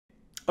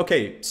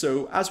Okay,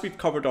 so as we've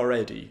covered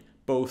already,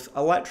 both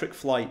electric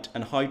flight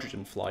and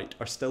hydrogen flight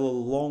are still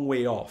a long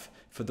way off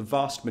for the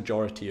vast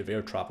majority of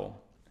air travel.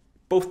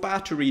 Both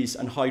batteries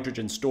and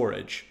hydrogen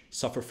storage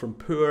suffer from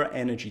poor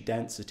energy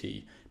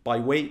density by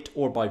weight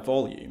or by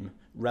volume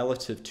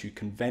relative to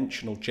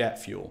conventional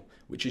jet fuel,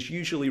 which is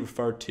usually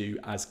referred to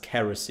as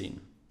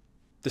kerosene.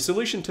 The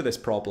solution to this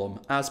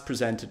problem, as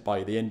presented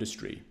by the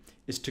industry,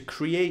 is to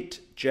create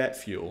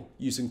jet fuel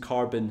using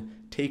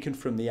carbon taken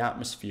from the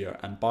atmosphere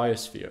and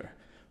biosphere,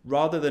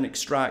 rather than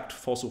extract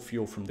fossil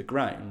fuel from the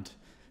ground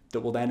that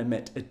will then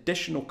emit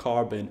additional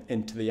carbon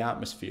into the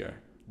atmosphere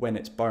when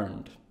it's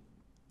burned.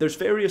 There's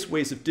various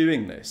ways of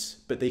doing this,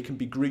 but they can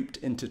be grouped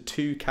into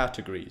two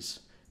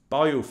categories: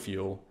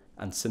 biofuel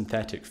and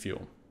synthetic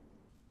fuel.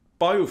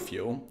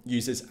 Biofuel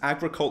uses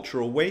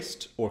agricultural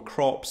waste or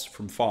crops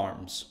from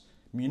farms,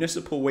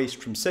 municipal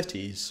waste from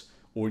cities,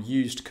 or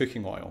used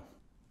cooking oil.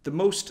 The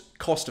most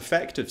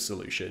cost-effective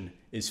solution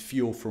is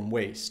fuel from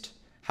waste.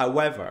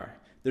 However,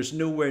 there's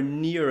nowhere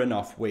near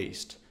enough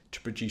waste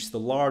to produce the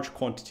large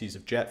quantities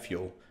of jet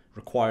fuel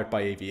required by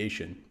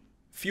aviation.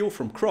 Fuel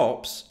from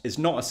crops is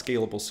not a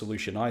scalable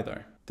solution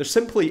either. There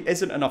simply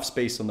isn't enough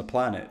space on the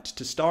planet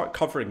to start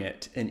covering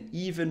it in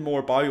even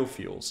more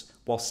biofuels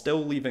while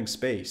still leaving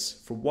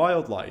space for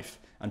wildlife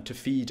and to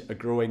feed a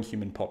growing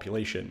human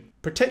population.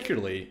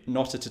 Particularly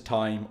not at a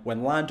time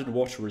when land and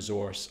water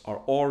resources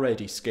are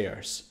already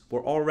scarce,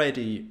 we're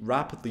already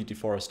rapidly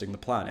deforesting the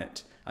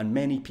planet, and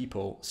many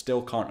people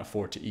still can't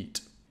afford to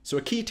eat. So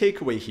a key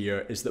takeaway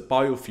here is that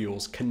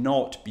biofuels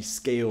cannot be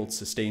scaled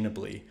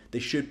sustainably. They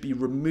should be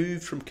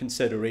removed from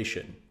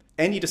consideration.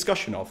 Any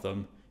discussion of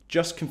them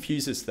just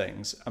confuses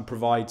things and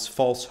provides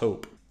false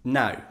hope.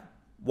 Now,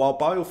 while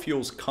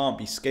biofuels can't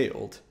be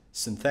scaled,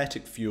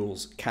 synthetic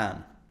fuels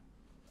can.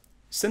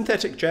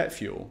 Synthetic jet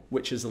fuel,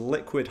 which is a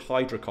liquid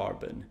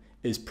hydrocarbon,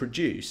 is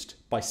produced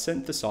by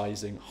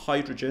synthesizing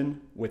hydrogen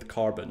with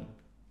carbon.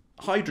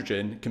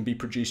 Hydrogen can be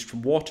produced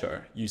from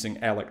water using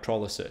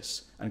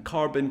electrolysis, and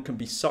carbon can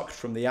be sucked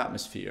from the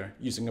atmosphere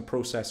using a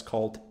process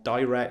called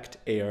direct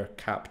air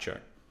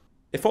capture.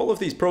 If all of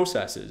these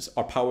processes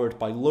are powered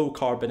by low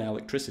carbon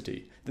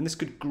electricity, then this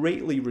could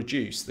greatly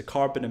reduce the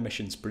carbon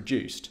emissions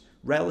produced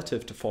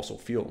relative to fossil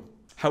fuel.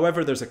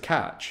 However, there's a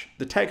catch.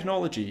 The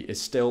technology is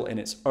still in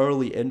its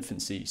early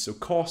infancy, so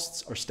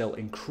costs are still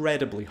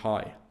incredibly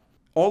high.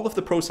 All of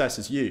the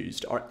processes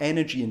used are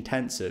energy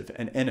intensive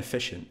and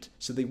inefficient,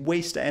 so they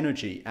waste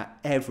energy at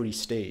every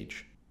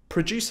stage.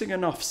 Producing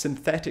enough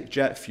synthetic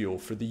jet fuel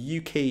for the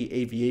UK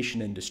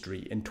aviation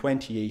industry in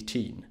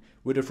 2018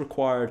 would have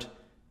required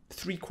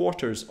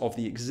 3/4 of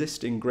the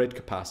existing grid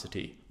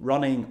capacity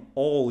running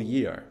all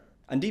year.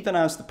 And even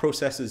as the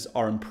processes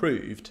are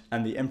improved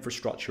and the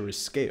infrastructure is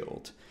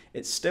scaled,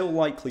 it's still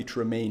likely to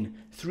remain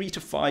 3 to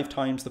 5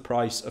 times the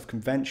price of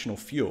conventional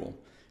fuel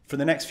for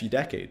the next few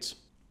decades.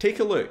 Take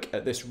a look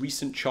at this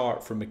recent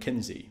chart from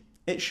McKinsey.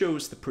 It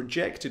shows the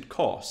projected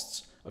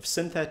costs of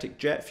synthetic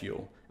jet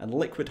fuel and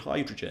liquid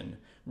hydrogen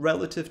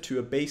relative to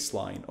a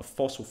baseline of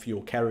fossil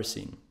fuel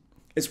kerosene.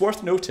 It's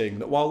worth noting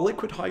that while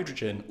liquid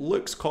hydrogen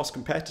looks cost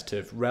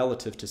competitive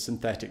relative to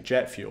synthetic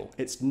jet fuel,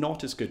 it's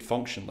not as good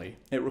functionally.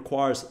 It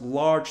requires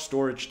large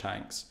storage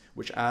tanks,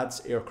 which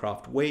adds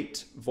aircraft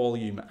weight,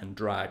 volume, and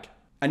drag.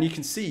 And you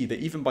can see that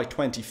even by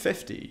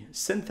 2050,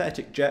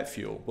 synthetic jet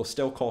fuel will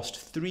still cost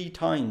 3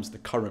 times the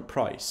current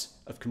price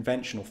of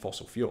conventional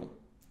fossil fuel.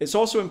 It's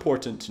also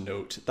important to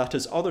note that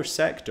as other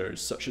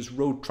sectors such as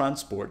road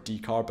transport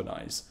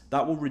decarbonise,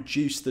 that will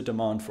reduce the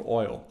demand for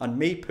oil and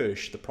may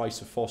push the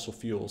price of fossil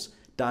fuels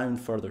down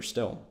further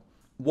still.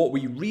 What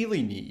we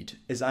really need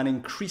is an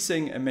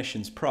increasing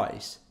emissions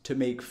price to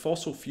make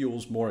fossil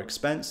fuels more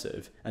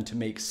expensive and to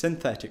make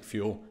synthetic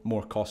fuel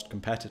more cost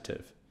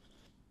competitive.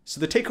 So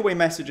the takeaway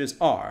messages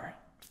are,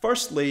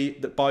 firstly,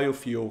 that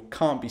biofuel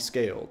can't be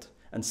scaled,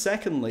 and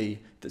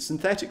secondly, that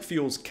synthetic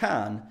fuels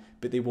can,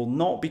 but they will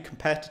not be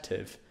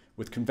competitive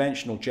with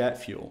conventional jet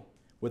fuel,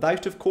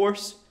 without, of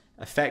course,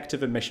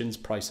 effective emissions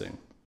pricing.